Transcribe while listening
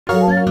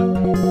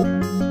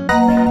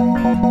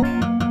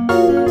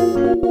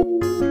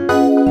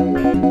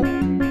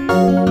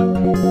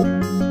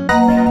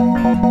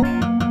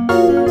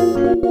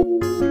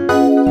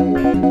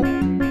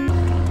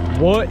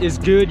What is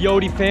good,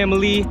 YODIE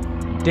family?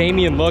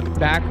 Damian Luck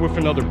back with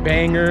another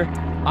banger.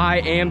 I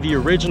am the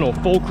original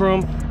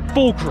Fulcrum.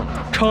 Fulcrum,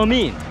 come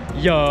in.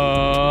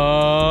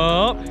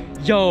 Yup.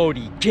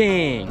 YODIE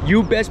gang.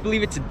 You best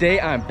believe it, today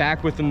I'm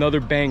back with another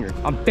banger.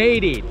 I'm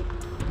faded.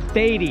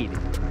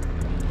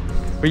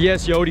 But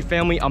yes, YODIE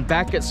family, I'm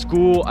back at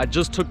school. I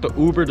just took the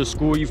Uber to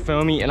school, you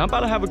feel me? And I'm about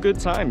to have a good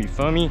time, you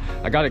feel me?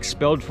 I got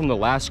expelled from the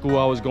last school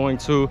I was going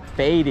to.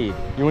 Faded.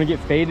 You wanna get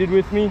faded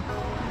with me?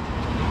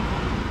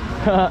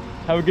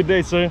 Have a good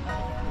day, sir.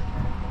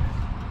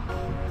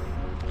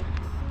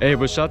 Hey,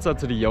 but shouts out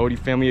to the YODIE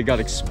family. I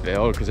got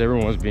expelled because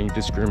everyone was being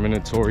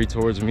discriminatory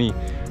towards me.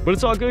 But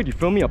it's all good, you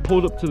feel me? I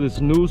pulled up to this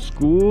new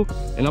school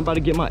and I'm about to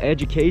get my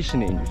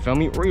education in, you feel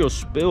me? Real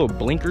spill,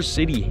 Blinker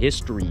City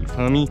history, you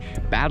feel me?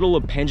 Battle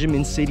of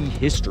Benjamin City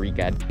history,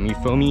 goddamn, you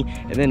feel me?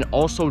 And then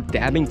also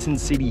Dabbington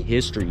City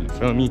history, you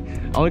feel me?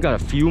 I only got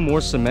a few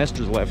more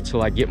semesters left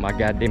till I get my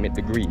goddamn it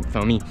degree, you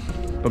feel me?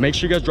 But make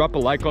sure you guys drop a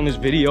like on this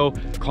video,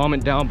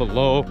 comment down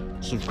below,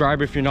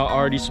 subscribe if you're not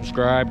already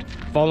subscribed,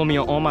 follow me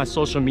on all my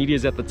social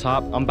medias at the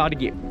top. I'm about to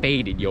get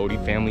faded,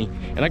 YODIE family,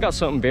 and I got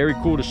something very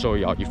cool to show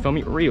y'all, you feel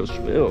me? Real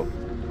spill.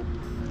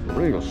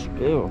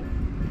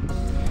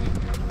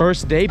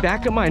 First day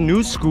back at my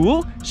new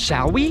school,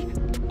 shall we?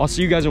 I'll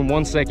see you guys in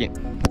 1 second.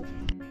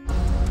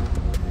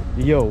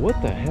 Yo,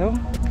 what the hell?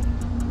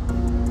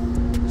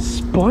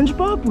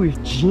 SpongeBob with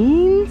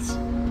jeans?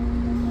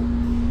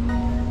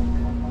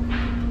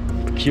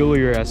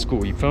 Peculiar at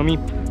school, you feel me?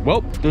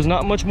 Well, there's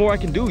not much more I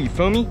can do, you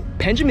feel me?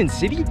 Benjamin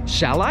City,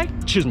 shall I?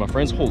 Cheers, my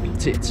friends, holy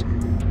tits.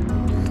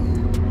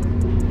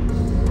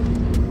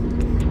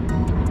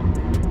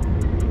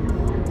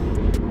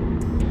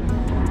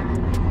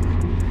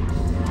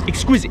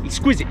 Exquisite,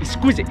 exquisite,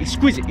 exquisite,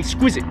 exquisite,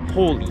 exquisite,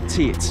 holy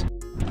tits.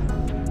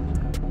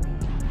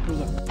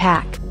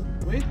 Pack.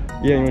 Wait.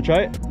 Yeah, you wanna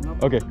try it?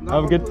 Okay,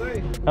 have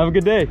a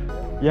good day.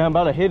 Yeah, I'm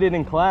about to hit it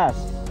in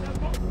class.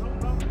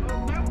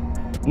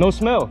 No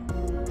smell.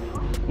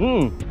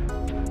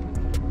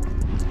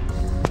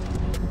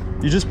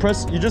 You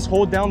just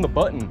hold down the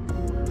button.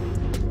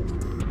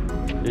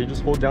 Yeah, you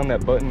just hold down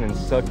that button and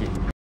suck it.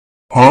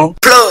 Huh?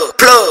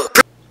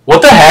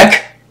 What the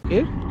heck?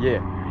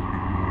 Yeah.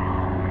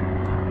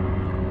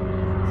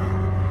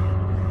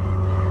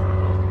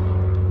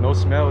 No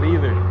smell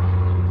either.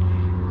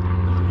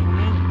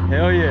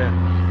 Hell yeah.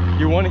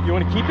 You want it? You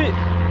want to keep it?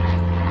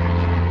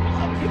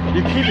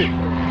 You keep it.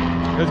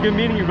 It was good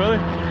meeting you, brother.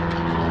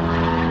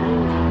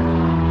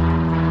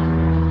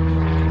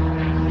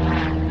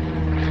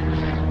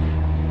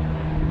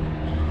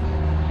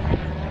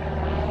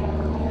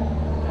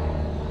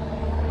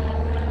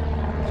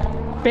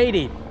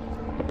 Faded.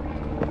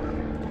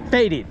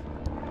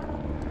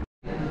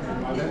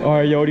 All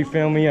right, YODIE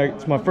family,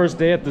 it's my first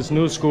day at this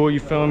new school, you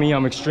feel me?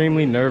 I'm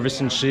extremely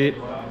nervous and shit.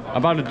 I'm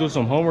about to do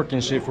some homework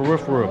and shit, for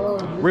real.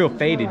 Real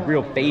faded.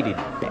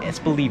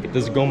 Best believe it.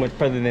 Does it go much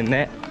further than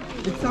that?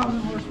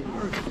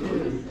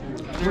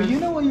 Well, you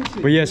know what you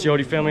see. But yes,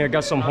 YODIE family, I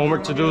got some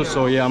homework to do,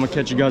 so yeah, I'm gonna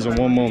catch you guys in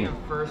one moment.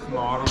 First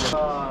model.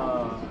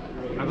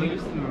 I believe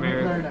it's the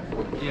American.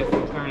 Yeah, it's the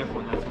Clarinet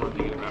one. That's what I'm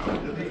thinking about.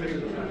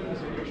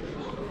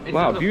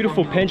 Wow,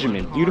 beautiful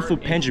Benjamin, you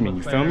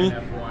feel me?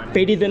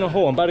 Faded than a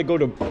hole. I'm about to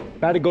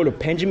go to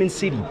Benjamin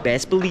City.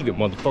 Best believe it,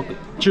 motherfucker.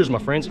 Cheers, my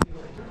friends.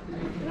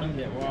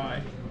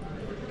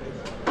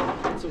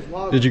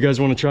 Did you guys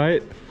want to try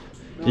it?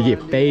 You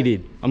get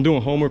faded. I'm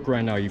doing homework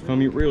right now, you feel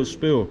me? Real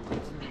spill.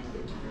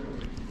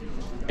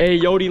 Hey,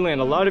 YODIE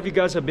land, a lot of you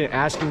guys have been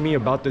asking me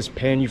about this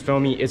pen, you feel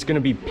me? It's gonna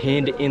be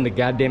pinned in the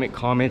goddamn it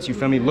comments, you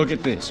feel me? Look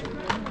at this.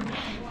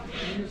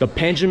 The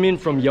Benjamin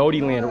from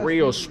YODIE land,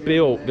 real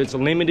spill. It's a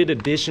limited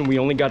edition. We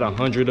only got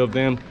 100 of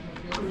them.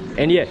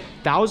 And yet,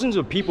 thousands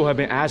of people have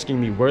been asking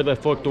me, where the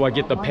fuck do I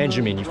get the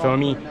Benjamin, you feel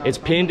me? It's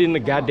pinned in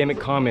the goddamn it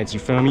comments, you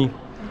feel me?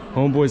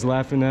 Homeboy's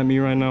laughing at me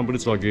right now, but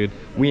it's all good.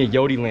 We in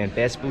YODIE land,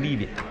 best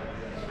believe it.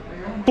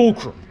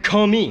 Fulcrum,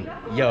 come in.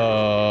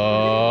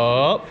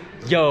 Yup.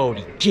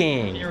 YODIE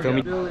gang, you feel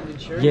me?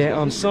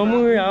 Yeah, I'm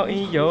somewhere out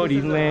in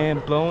YODIE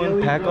land, blowing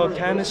pack all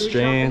kind of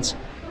strands.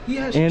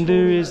 And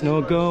there is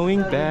no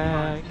going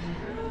back.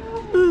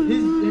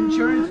 His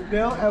insurance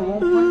bill at one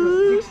point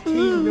was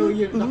 $16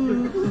 million.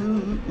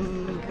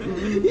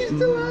 He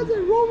still has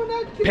it. Roman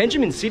Atkinson.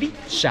 Benjamin City,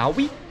 shall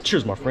we?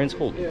 Cheers, my friends.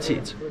 Holy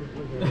tits.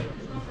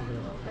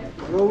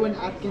 Rowan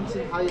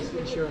Atkinson, highest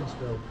insurance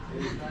bill.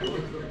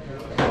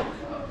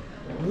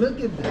 Look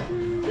at that.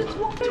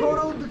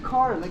 Totaled the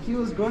car like he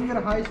was going at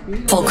a high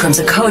speed. Fulcrum's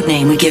a code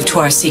name we give to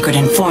our secret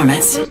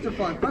informants.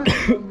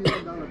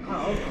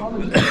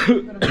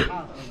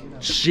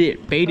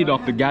 Shit, faded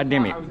off the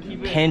goddamn it.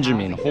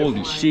 Benjamin,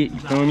 holy shit, you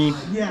feel me?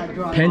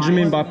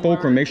 Benjamin by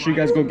Fulcrum. Make sure you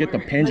guys go get the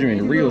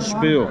Benjamin. Real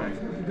spill.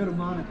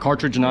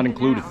 Cartridge not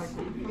included.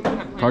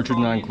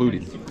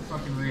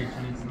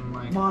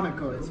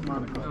 Monaco, it's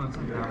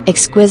Monaco.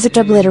 Exquisite,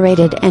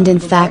 obliterated, and in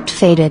fact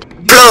faded.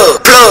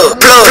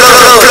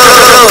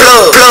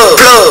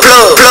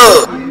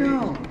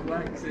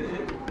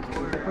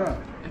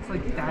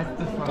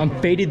 I'm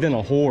faded than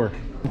a whore.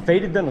 I'm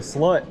faded than a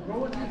slut.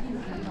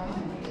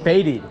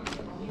 Faded.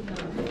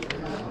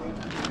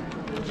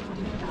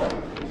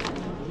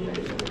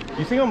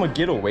 You think I'm gonna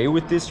get away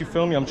with this, you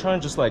feel me? I'm trying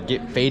to just like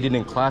get faded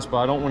in class, but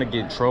I don't want to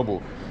get in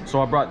trouble. So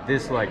I brought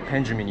this like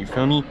Benjamin, you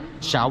feel me?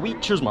 Shall we?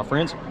 Cheers, my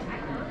friends.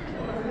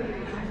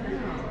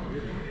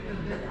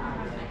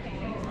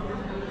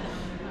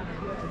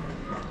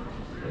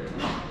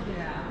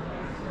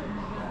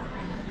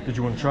 Did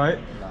you want to try it?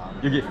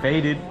 You get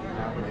faded.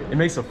 It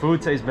makes the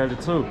food taste better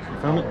too. You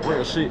feel me?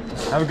 Real shit.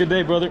 Have a good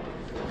day, brother.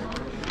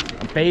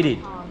 I'm faded.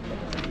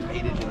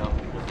 Faded, you know.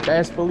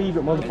 Best believe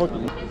it,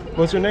 motherfucker.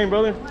 What's your name,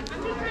 brother?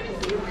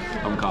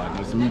 I'm Kai.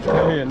 Nice to meet you.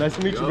 Oh, yeah, nice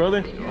to meet you,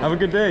 brother. Have a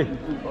good day.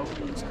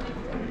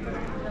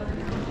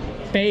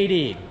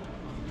 Faded.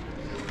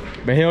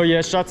 But hell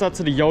yeah, shouts out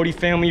to the YODIE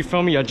family, you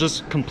feel me? I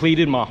just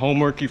completed my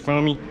homework, you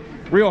feel me?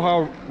 Real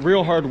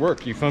hard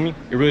work, you feel me?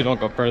 You really don't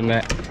go further than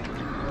that.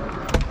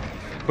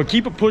 But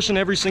keep it pushing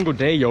every single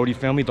day, YODIE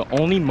family. The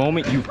only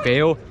moment you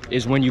fail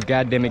is when you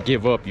goddammit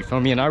give up, you feel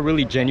me? And I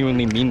really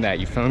genuinely mean that,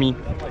 you feel me?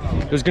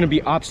 There's gonna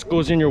be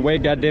obstacles in your way,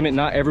 goddammit.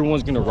 Not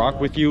everyone's gonna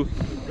rock with you.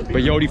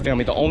 But YODIE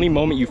family, the only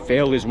moment you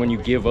fail is when you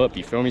give up,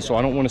 you feel me? So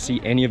I don't want to see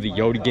any of the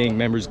YODIE gang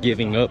members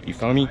giving up, you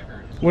feel me?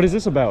 What is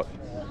this about?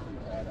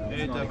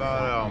 It's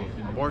about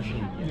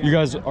abortion. You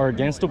guys are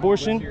against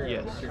abortion?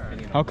 Yes.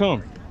 How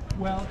come?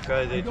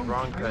 Because it's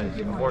wrong, because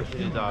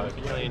abortion is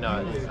killing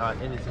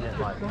an innocent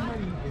life.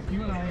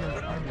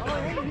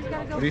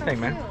 What do you think,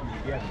 man?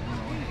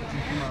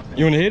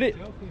 You want to hit it?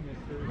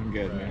 I'm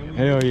good, man.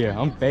 Hell yeah,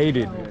 I'm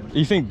faded.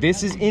 You think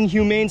this is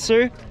inhumane,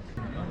 sir?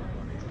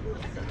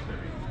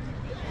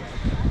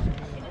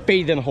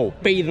 Bathe in a hole,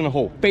 bathe in a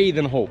hole, bathe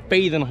in a hole,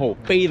 bathe in a hole,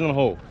 bathe in a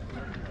hole.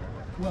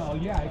 Well,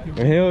 yeah, I can...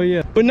 Hell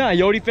yeah. But nah,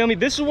 YODIE family,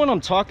 this is what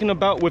I'm talking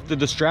about with the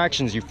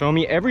distractions, you feel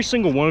me? Every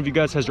single one of you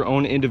guys has your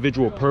own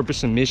individual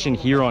purpose and mission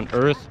here on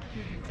Earth.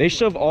 They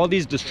shove all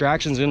these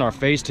distractions in our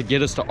face to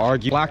get us to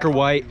argue. Black or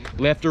white,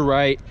 left or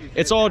right.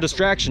 It's all a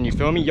distraction, you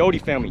feel me? YODIE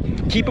family,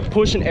 keep it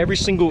pushing every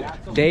single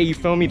day, you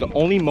feel me? The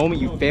only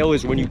moment you fail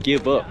is when you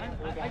give up.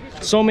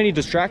 So many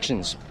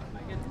distractions.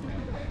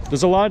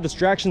 There's a lot of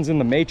distractions in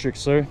the Matrix,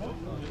 sir.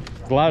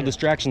 There's a lot of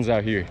distractions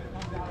out here.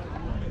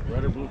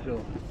 Red or blue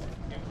pill?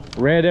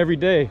 Red every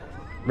day.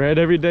 Red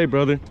every day,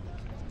 brother.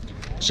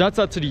 Shouts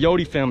out to the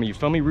YODIE family, you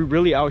feel me? We're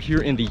really out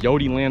here in the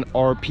YODIE Land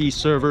RP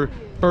server.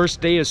 First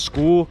day of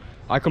school.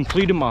 I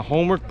completed my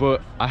homework,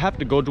 but I have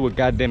to go to a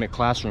goddammit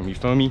classroom, you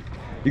feel me?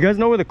 You guys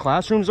know where the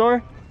classrooms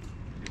are?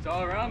 It's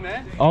all around,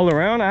 man. All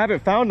around? I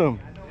haven't found them.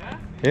 Yeah?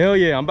 Hell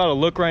yeah, I'm about to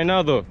look right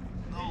now though.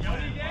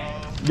 YODIE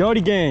gang?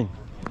 YODIE gang.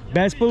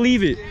 Best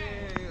believe it.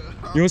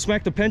 You wanna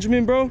smack the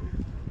Benjamin, bro?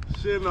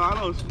 Shit, no, I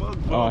don't smoke,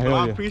 bro. Oh, hell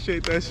I yeah.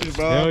 appreciate that shit,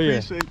 bro. Hell I yeah.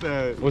 appreciate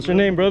that. What's your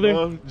name,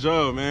 brother?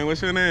 Joe, man.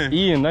 What's your name?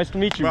 Ian, nice to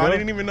meet you, Bro, bro. I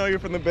didn't even know you're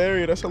from the Bay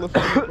Area. That's hella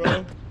funny,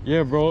 bro.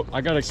 Yeah, bro.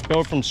 I got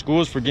expelled from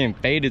schools for getting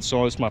faded,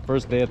 so it's my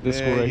first day at this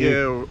school right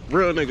here. Yeah,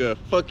 real nigga.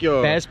 Fuck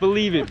y'all. Best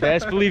believe it.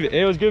 Best believe it.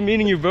 Hey, it was good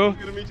meeting you, bro.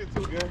 Good to meet you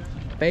too, gang.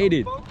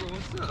 Faded.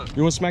 What's up?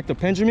 You want to smack the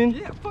Benjamin?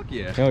 Yeah, fuck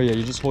yeah. Hell yeah,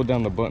 you just hold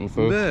down the button,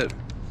 fool. Bet.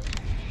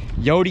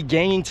 YODIE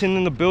Gangington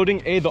in the building.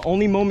 Hey, the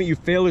only moment you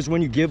fail is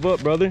when you give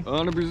up, brother.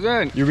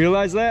 100%. You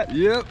realize that?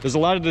 Yep. There's a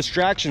lot of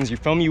distractions, you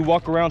feel me? You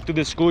walk around through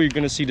this school, you're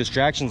gonna see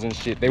distractions and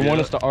shit. They want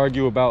us to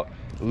argue about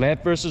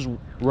left versus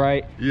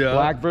right,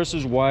 black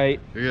versus white.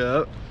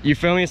 Yep. You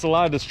feel me? It's a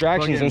lot of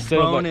distractions instead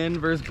of bone like, in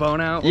versus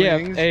bone out yeah,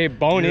 wings. hey,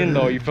 bone in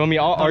though, you feel me?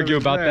 I'll argue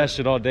about 100%. that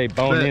shit all day.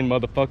 Bone Bet. in,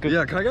 motherfucker.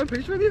 Yeah, can I get a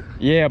picture with you?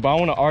 Yeah, but I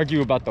want to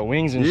argue about the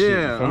wings and shit.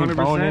 Yeah, You feel me?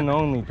 Bone 100%. in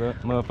only, bro.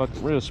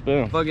 Motherfucker, real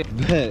spill. Fuck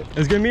it. Bet.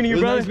 It's good meeting you,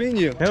 It was brother. nice meeting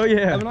you. Hell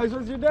yeah. Have a nice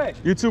rest of your day.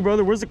 You too,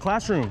 brother. Where's the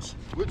classrooms?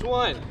 Which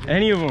one?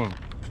 Any of them.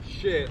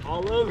 Shit,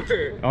 all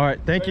over. All right,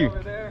 thank you.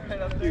 Over there, right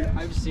up there.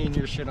 I've seen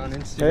your shit on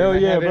Instagram. Hell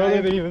yeah, brother.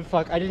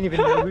 I didn't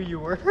even know who you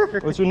were.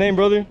 What's your name,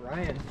 brother?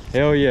 Ryan.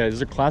 Hell yeah. Is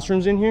there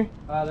classrooms in here?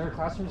 There are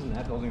classrooms in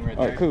that building right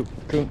All there. right, cool,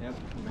 cool. Yep.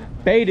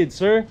 Faded,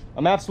 sir.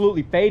 I'm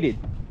absolutely faded.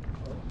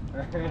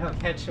 Alright, I'll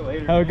catch you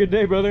later. Have a good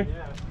day, brother.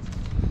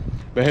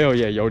 But hell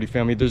yeah, YODIE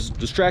family, there's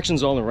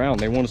distractions all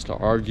around. They want us to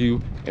argue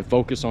and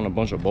focus on a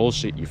bunch of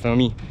bullshit, you feel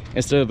me?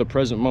 Instead of the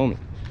present moment.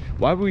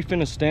 Why would we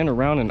finna stand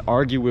around and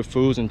argue with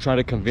fools and try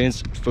to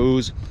convince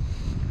fools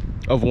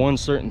of one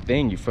certain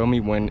thing, you feel me?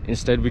 When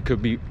instead we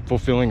could be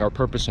fulfilling our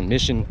purpose and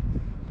mission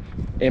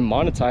and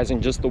monetizing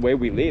just the way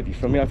we live, you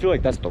feel me? I feel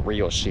like that's the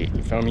real shit,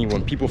 you feel me?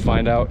 When people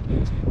find out,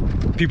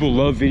 people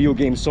love video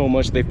games so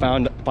much, they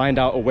find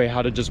out a way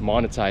how to just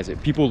monetize it.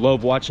 People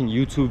love watching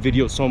YouTube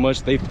videos so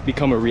much, they've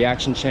become a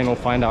reaction channel,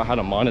 find out how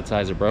to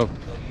monetize it, bro.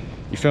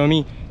 You feel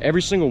me?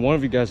 Every single one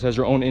of you guys has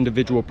your own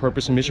individual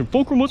purpose and mission.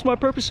 Fulcrum, what's my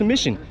purpose and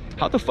mission?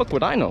 How the fuck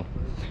would I know?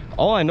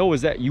 All I know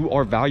is that you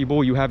are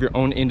valuable, you have your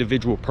own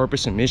individual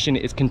purpose and mission.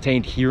 It's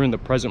contained here in the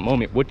present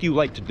moment. What do you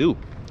like to do?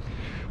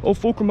 Oh,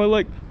 Fulcrum, I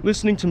like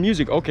listening to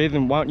music. Okay,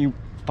 then why don't you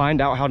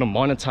find out how to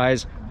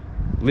monetize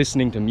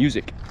listening to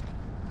music?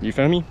 You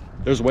feel me?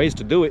 There's ways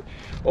to do it.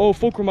 Oh,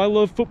 Fulcrum, I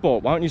love football.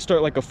 Why don't you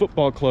start like a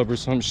football club or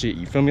some shit?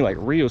 You feel me? Like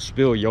real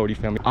spill, YODIE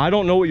family. I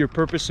don't know what your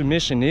purpose and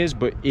mission is,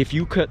 but if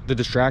you cut the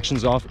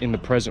distractions off in the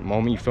present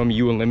moment, you feel me?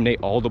 You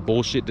eliminate all the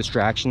bullshit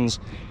distractions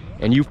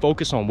and you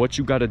focus on what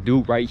you got to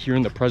do right here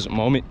in the present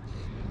moment,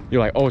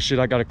 you're like, oh shit,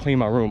 I got to clean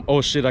my room.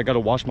 Oh shit, I got to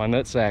wash my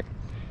nutsack.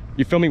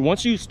 You feel me?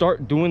 Once you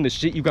start doing the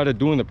shit you got to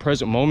do in the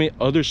present moment,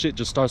 other shit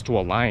just starts to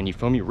align. You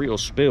feel me? Real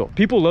spill.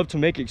 People love to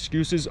make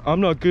excuses.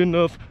 I'm not good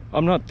enough.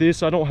 I'm not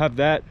this. I don't have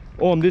that.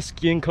 Oh, I'm this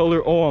skin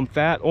color. Oh, I'm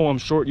fat. Oh, I'm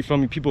short. You feel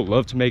me? People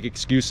love to make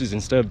excuses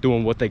instead of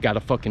doing what they got to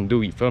fucking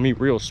do. You feel me?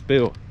 Real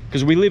spill.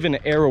 Because we live in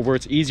an era where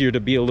it's easier to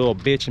be a little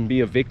bitch and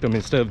be a victim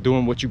instead of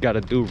doing what you got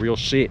to do. Real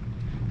shit.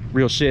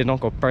 Real shit. Don't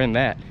go burn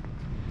that.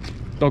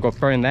 Don't go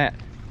burn that.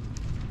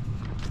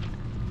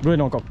 Really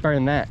don't go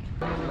burn that.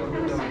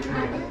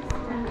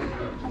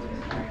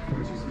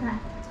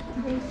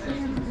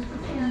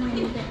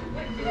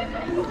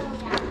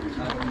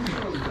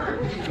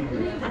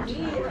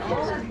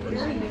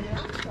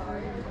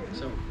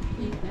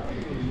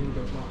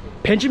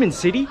 Benjamin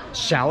City?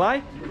 Shall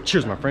I?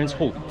 Cheers, my friends.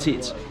 Holy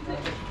tits.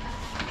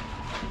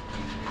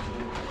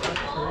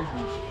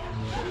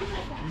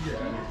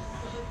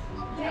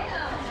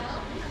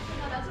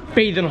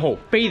 Bathe in the hole,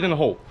 bathe in the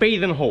hole,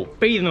 bathe in the hole,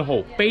 bathe in the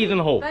hole, bathe in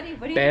the hole. Buddy,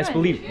 what are you Best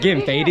doing? believe.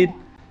 Getting faded.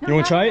 You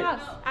want to try it?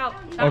 Out.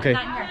 Okay.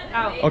 Not here.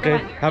 Out. Okay.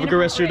 Come on. Have a good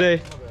rest of your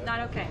day. Not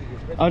okay.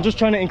 I'm just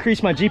trying to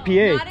increase my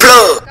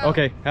GPA.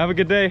 Okay. Have a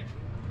good day.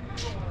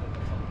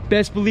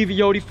 Best believe a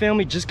YODIE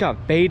family just got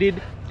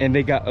faded and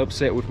they got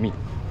upset with me.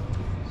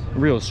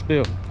 Real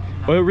spill.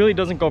 But it really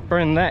doesn't go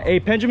further than that. Hey,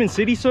 Benjamin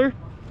City, sir?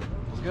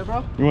 What's good,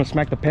 bro? You want to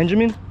smack the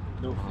Benjamin?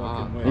 No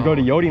fucking way. We go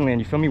to YODIE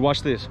land. You feel me?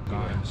 Watch this.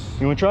 Nice.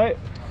 You want to try it?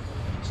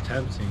 It's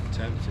tempting.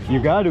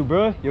 You got to,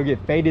 bro. You'll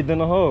get faded in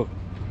the hole.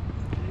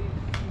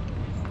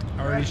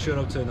 I already showed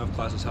up to enough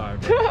classes higher,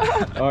 bro.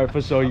 All right,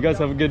 for sure. You guys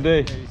have a good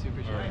day.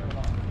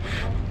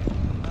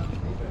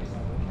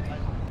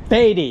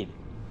 Faded.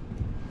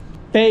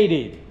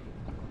 Faded.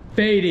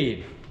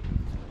 Faded.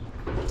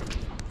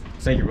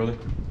 Thank you, brother.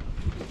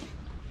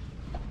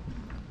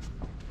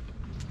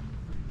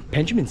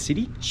 Benjamin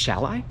City?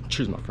 Shall I?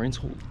 Cheers, my friends.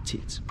 Holy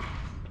tits.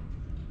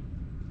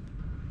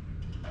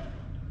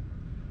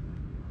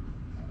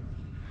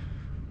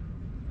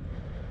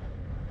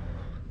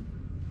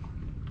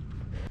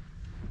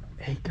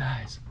 Hey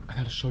guys, I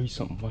gotta show you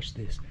something. Watch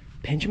this.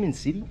 Benjamin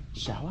City?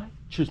 Shall I?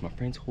 Cheers, my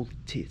friends. Holy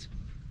tits.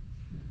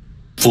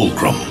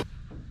 Fulcrum.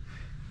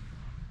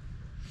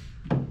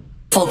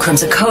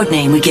 Fulcrum's a code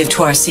name we give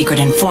to our secret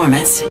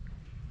informants.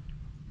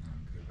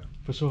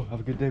 For sure. Have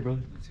a good day,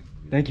 brother.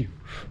 Thank you.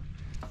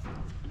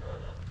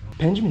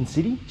 Benjamin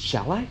City?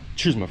 Shall I?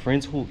 Cheers, my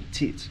friends. Holy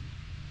tits.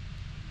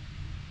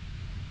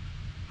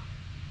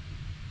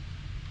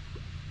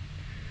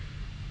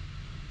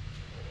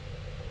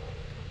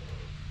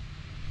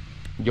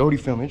 YODIE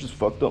family, I just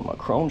fucked up my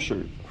chrome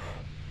shirt.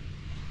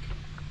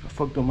 I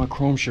fucked up my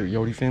chrome shirt,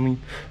 YODIE family.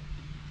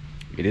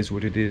 It is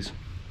what it is.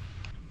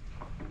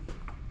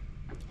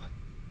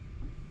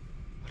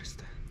 What is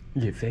that?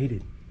 You get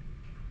faded.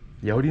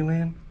 YODIE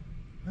land?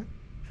 What?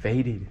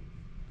 Faded.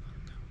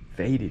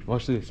 Faded.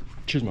 Watch this.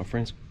 Cheers, my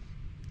friends.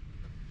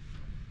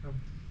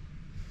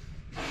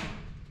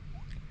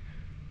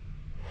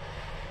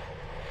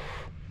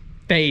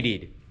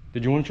 Faded.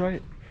 Did you want to try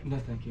it? No,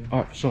 thank you.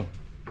 Alright, so.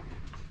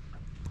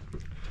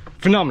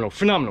 Phenomenal,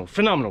 phenomenal,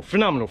 phenomenal,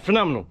 phenomenal,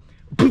 phenomenal.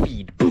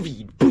 Boovied,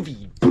 boovied,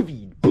 boovied,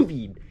 boovied,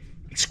 boovied.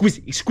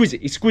 Exquisite,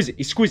 exquisite, exquisite,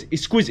 exquisite,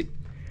 exquisite.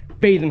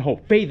 Bathe in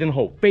hole, bathe in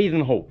hole, bathe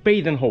in hole,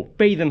 bathe in hole,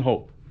 bathe in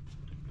hole.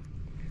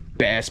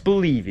 Best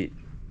believe it.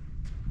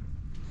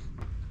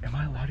 Am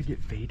I allowed to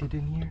get faded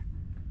in here?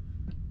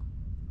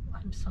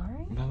 I'm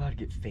sorry? Am I allowed to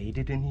get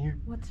faded in here?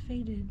 What's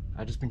faded?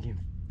 I just been getting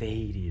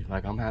faded.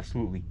 Like I'm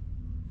absolutely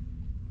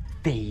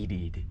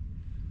faded.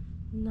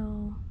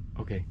 No.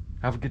 Okay,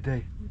 have a good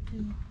day. You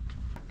too.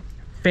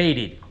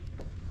 Faded.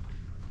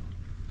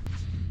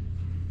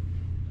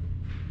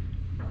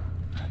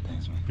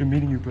 Thanks, man. Good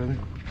meeting you, brother.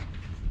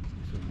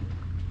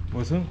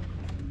 What's up?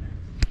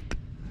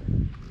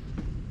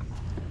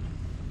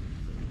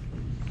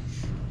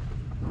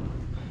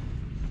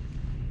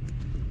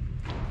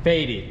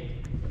 Faded.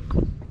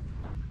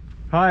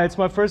 Hi, it's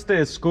my first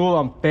day of school.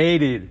 I'm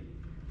faded.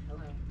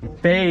 I'm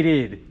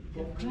faded.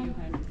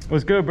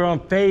 What's good, bro? I'm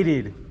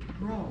faded.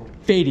 Bro.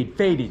 Faded,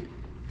 faded.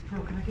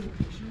 Bro, can I get a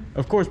picture?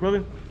 Of course,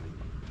 brother.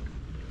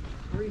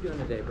 How are you doing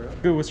today, bro?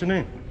 Good, what's your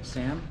name?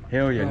 Sam?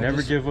 Hell yeah, No,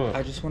 never give up.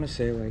 I just want to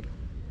say, like,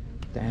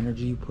 the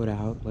energy you put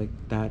out, like,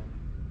 that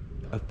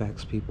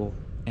affects people.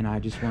 And I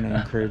just want to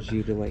encourage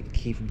you to, like,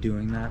 keep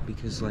doing that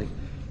because, like,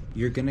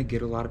 you're going to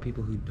get a lot of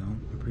people who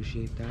don't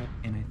appreciate that.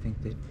 And I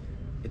think that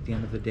at the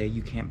end of the day,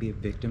 you can't be a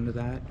victim to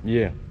that.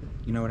 Yeah.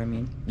 You know what I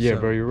mean? Yeah,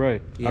 So, bro, you're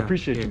right. yeah, I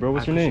appreciate you, here, bro.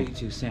 What's your I name?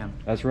 appreciate you, Sam.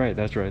 That's right,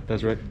 that's right,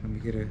 that's right. Let me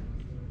get a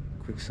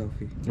quick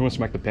selfie. You want to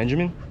smack the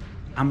Benjamin?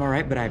 I'm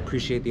alright, but I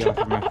appreciate the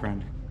offer, my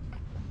friend.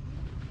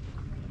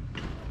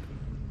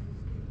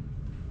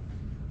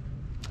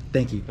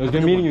 Thank you. It was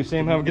good meeting you,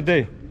 Sam. Have a good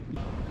day.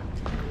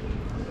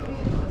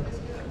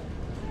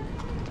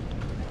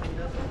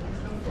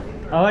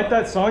 I like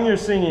that song you're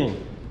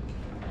singing.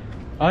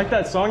 I like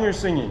that song you're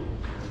singing.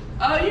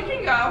 Oh, you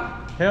can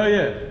go. Hell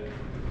yeah.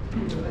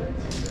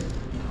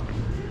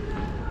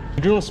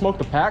 You want to smoke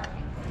the pack?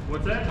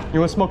 What's that? You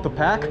want to smoke the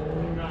pack?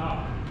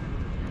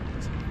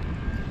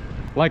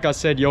 Like I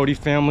said, YODIE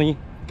family,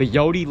 the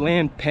YODIE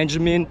Land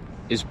Benjamin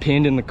is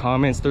pinned in the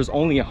comments. There's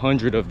only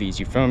 100 of these,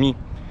 you feel me?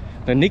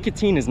 The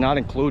nicotine is not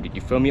included,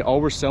 you feel me?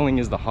 All we're selling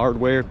is the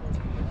hardware,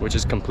 which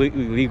is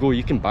completely legal.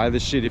 You can buy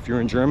this shit if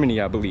you're in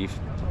Germany, I believe.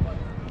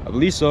 I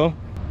believe so.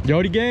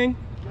 YODIE gang?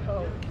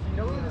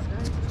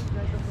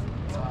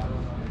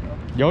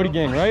 YODIE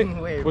gang, right?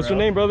 Wait, what's bro.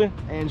 your name, brother?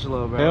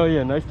 Angelo, bro. Hell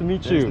yeah, nice to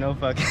meet There's you. no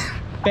fucking...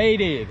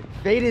 Faded.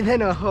 Faded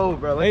in a hoe,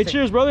 bro. Hey,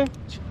 cheers, brother.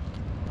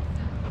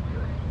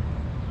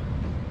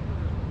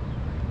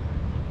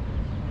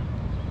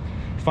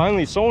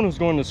 Finally, someone who's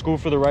going to school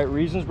for the right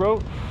reasons,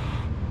 bro.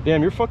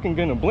 Damn, you're fucking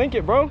gonna blink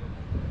it, bro.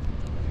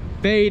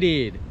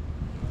 Faded.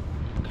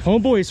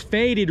 Homeboy's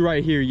faded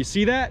right here. You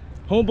see that?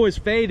 Homeboy's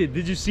faded.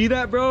 Did you see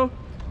that, bro?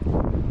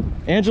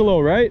 Angelo,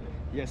 right?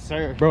 Yes,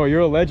 sir. Bro, you're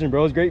a legend,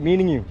 bro. It's great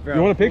meeting you. Bro,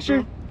 you want a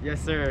picture? Yes,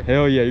 sir.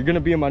 Hell yeah, you're gonna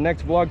be in my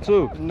next vlog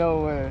too.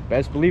 No way.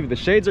 Best believe it. The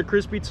shades are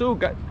crispy too.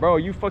 Bro,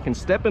 you fucking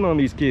stepping on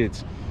these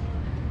kids.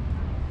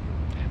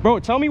 Bro,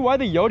 tell me why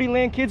the YODIE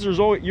Land kids are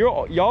always,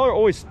 y'all are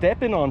always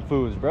stepping on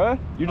foods, bro.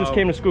 You just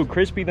came to school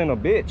crispy than a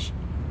bitch.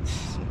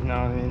 No,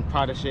 I mean,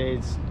 Prada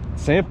shades.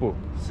 Simple.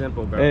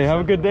 Simple, bro. Hey, have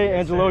a good day,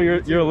 Yes, Angelo.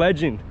 sir. You're a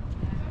legend.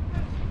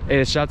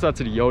 Hey, shouts out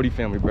to the YODIE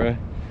family, bro.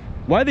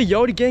 Why the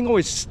YODIE gang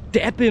always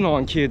stepping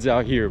on kids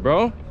out here,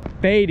 bro?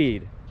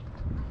 Faded.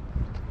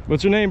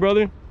 What's your name,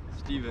 brother?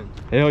 Steven.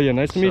 Hell yeah,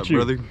 nice to meet you.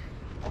 Brother?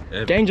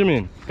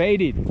 Benjamin.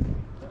 Faded.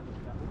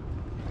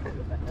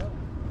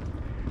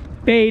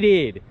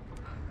 Faded.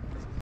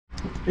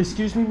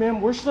 Excuse me,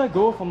 ma'am, where should I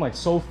go if I'm like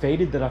so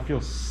faded that I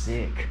feel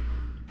sick?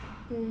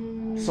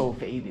 So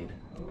faded.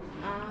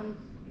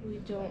 We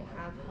don't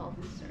have health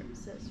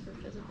services for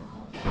physical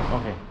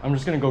health. Okay, I'm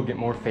just gonna go get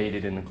more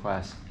faded in the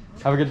class.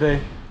 Have a good day.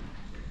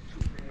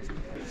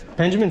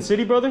 Benjamin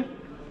City, brother?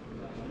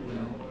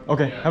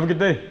 Okay, have a good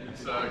day.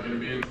 It's gonna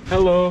be...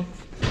 Hello.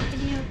 Can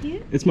I help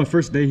you? It's my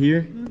first day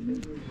here.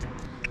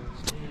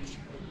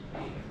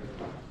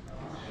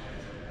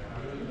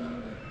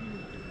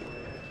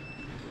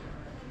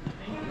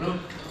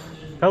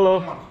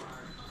 Hello.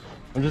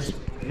 I'm just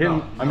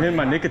hitting, I'm hitting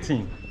my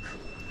nicotine.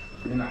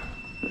 You're not.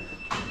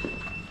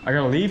 I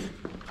gotta leave?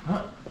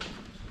 Huh?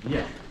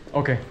 Yeah.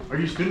 Okay. Are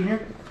you a student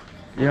here?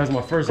 Yeah, it was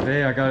my first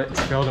day. I got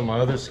expelled at my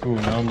other school.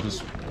 Now I'm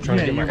just trying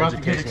to get my you're about to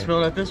get education.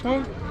 expelled at this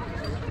one?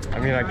 I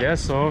mean, I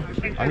guess so.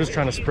 I'm just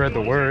trying to spread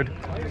the word.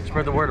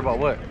 Spread the word about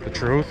what? The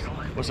truth.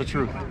 What's the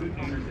truth?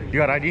 You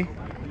got ID?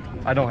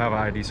 I don't have an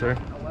ID, sir.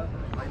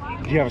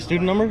 Do you have a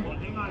student number?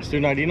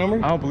 Student ID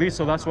number? I don't believe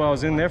so. That's what I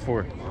was in there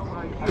for.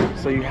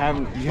 So you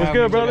haven't... What's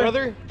good,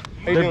 brother?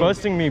 They're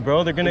busting me,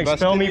 bro. They're gonna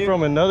expel me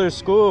from another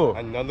school.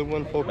 Another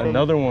one, Fulcrum?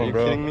 Another one, Are you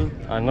bro. kidding me?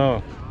 I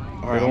know.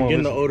 Alright, I'm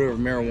getting the odor of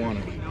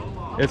marijuana.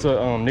 It's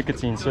a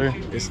nicotine, sir.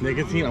 It's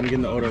nicotine? I'm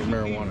getting the odor of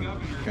marijuana.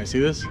 Can I see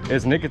this?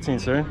 It's nicotine,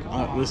 sir.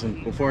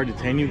 Listen, before I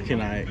detain you, can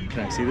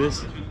I see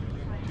this?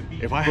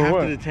 If I For have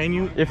what? to detain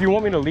you... If you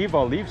want me to leave,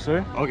 I'll leave,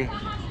 sir. Okay.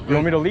 You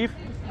want me to leave?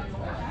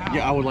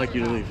 Yeah, I would like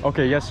you to leave.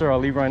 Okay, yes, sir. I'll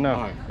leave right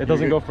now. Right. It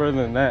doesn't go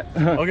further than that.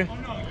 Okay.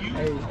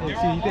 Hey, so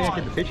you think I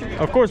get the picture?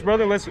 Of course,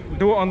 brother. Let's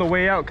do it on the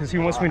way out because he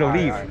wants me to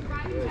leave.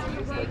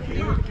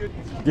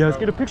 Yeah, let's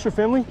get a picture,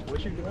 family.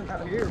 What you doing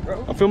out here,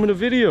 bro? I'm filming a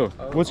video.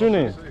 What's your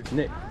name?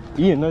 Nick.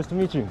 Ian, nice to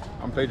meet you.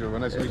 I'm Pedro.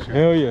 Nice to meet you.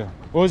 Hell yeah.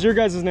 What was your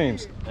guys'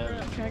 names?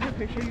 Can I get a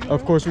picture of you?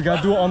 Of course, we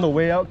gotta do it on the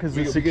way out because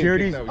the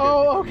security.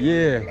 Oh, okay.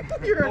 Yeah.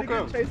 You're already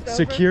getting chased down.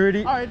 Security.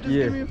 All right, just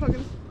Yeah. give me a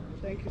fucking...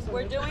 Thank you so much.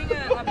 We're doing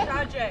a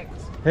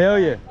project Hell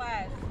yeah.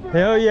 class.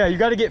 Hell yeah. You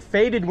gotta get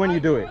faded when you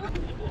do it.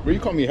 Bro, you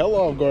caught me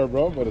hella off guard,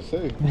 bro. I'm about to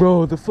say.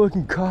 Bro, the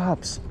fucking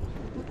cops.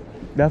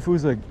 That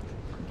fool's like,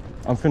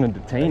 I'm finna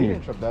detain You you.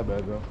 didn't trip that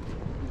bad, though.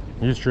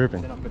 You're just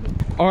tripping.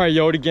 All right,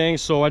 YODIE gang.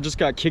 So I just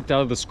got kicked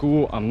out of the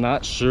school. I'm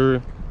not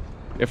sure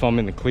if I'm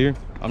in the clear.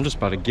 I'm just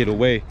about to get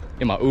away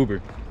in my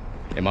Uber.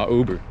 I'm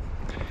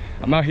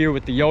out here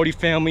with the YODIE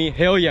family.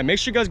 Hell yeah. Make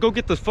sure you guys go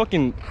get the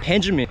fucking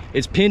Benjamin.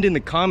 It's pinned in the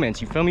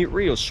comments. You feel me?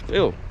 Real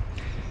spill.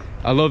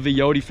 I love the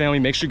YODIE family.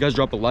 Make sure you guys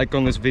drop a like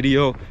on this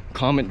video.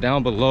 Comment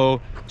down below.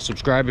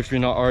 Subscribe if you're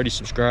not already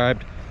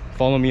subscribed.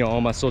 Follow me on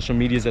all my social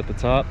medias at the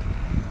top.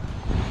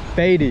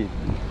 Faded.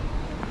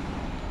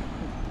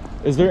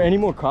 Is there any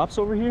more cops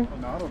over here?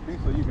 No, I don't think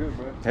so. You good,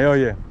 bro. Hell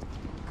yeah.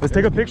 Let's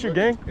take a picture,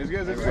 gang. It's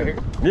good. It's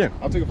good. Yeah.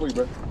 I'll take it for you,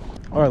 bro.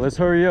 All right, let's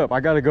hurry up. I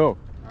gotta go.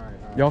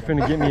 Y'all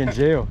finna get me in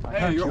jail.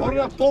 Hey, you're holding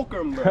up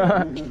Fulcrum, bro.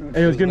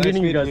 Hey, it was good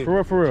meeting you guys. For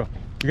real, for real.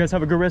 You guys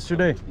have a good rest of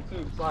your day.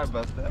 Sorry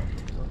about that.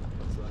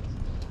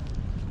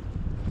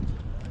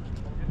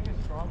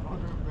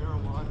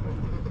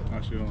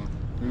 I'll shoot on.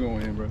 We're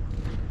going in, bro. You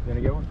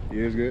gonna get one?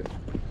 Yeah, it's good.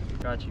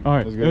 Got you. All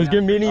right, That's it good. was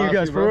good meeting you I'll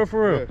guys. see, For bro. real,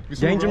 for real. Yeah, you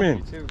soon, bro. Benjamin.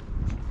 You too.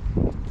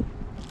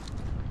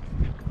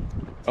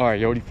 All right,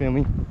 YODIE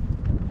family.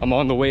 I'm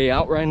on the way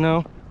out right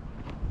now.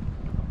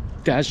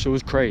 That show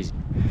is crazy.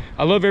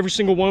 I love every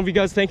single one of you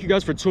guys. Thank you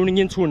guys for tuning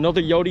in to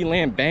another YODIE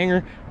Land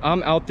banger.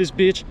 I'm out this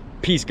bitch.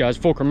 Peace, guys.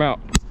 Fulcrum out.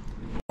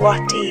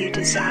 What do you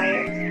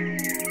desire?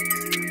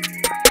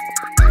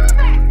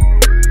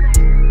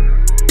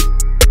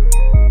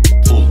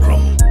 Fulcrum.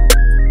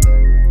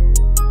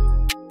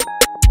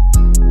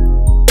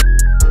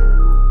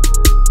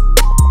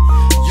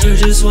 You're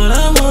just what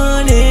I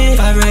wanted.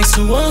 5 racks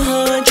to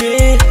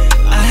 100.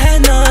 I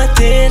had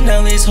nothing,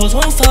 now these hoes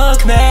won't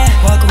fuck me.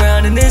 Walk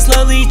around in this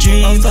lovely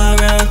dream. I'll fly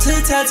around to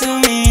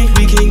Tatooine.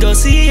 We can go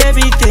see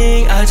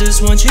everything. I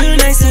just want you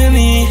next to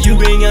me. You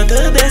bring out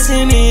the best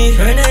in me.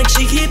 Her neck,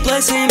 she keep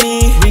blessing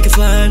me. We can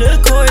fly to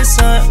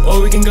Coruscant,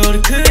 or we can go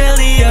to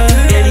Corellia.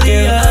 Baby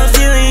girl, I'm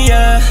feeling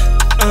ya.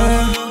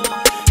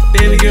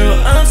 Baby girl,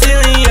 I'm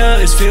feeling ya.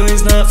 This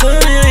feeling's not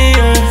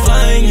familiar.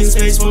 Flying in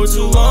space for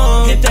too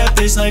long. Hit that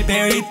bitch like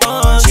Barry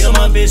Bonds. Cheat on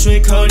my bitch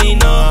with Cody,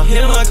 nah.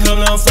 Hit on my cup,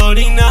 now I'm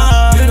floating,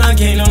 nah. You're not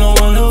king, no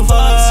one of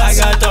us. I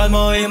got Darth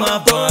Maul in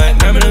my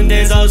butt. Remember them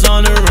days I was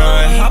on the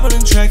run. Hop on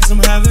the track cause I'm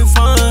having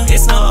fun.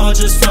 It's not all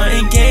just fun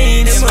and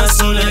games. In my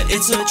soul that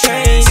it's a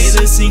train. See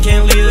the scene,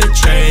 can't leave a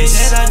trace.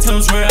 Dead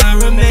toes where I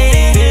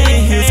remain.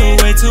 Been here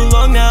for way too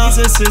long now.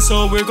 He's a sis,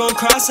 so we're gon'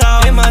 cross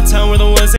out. In my town, we're the ones that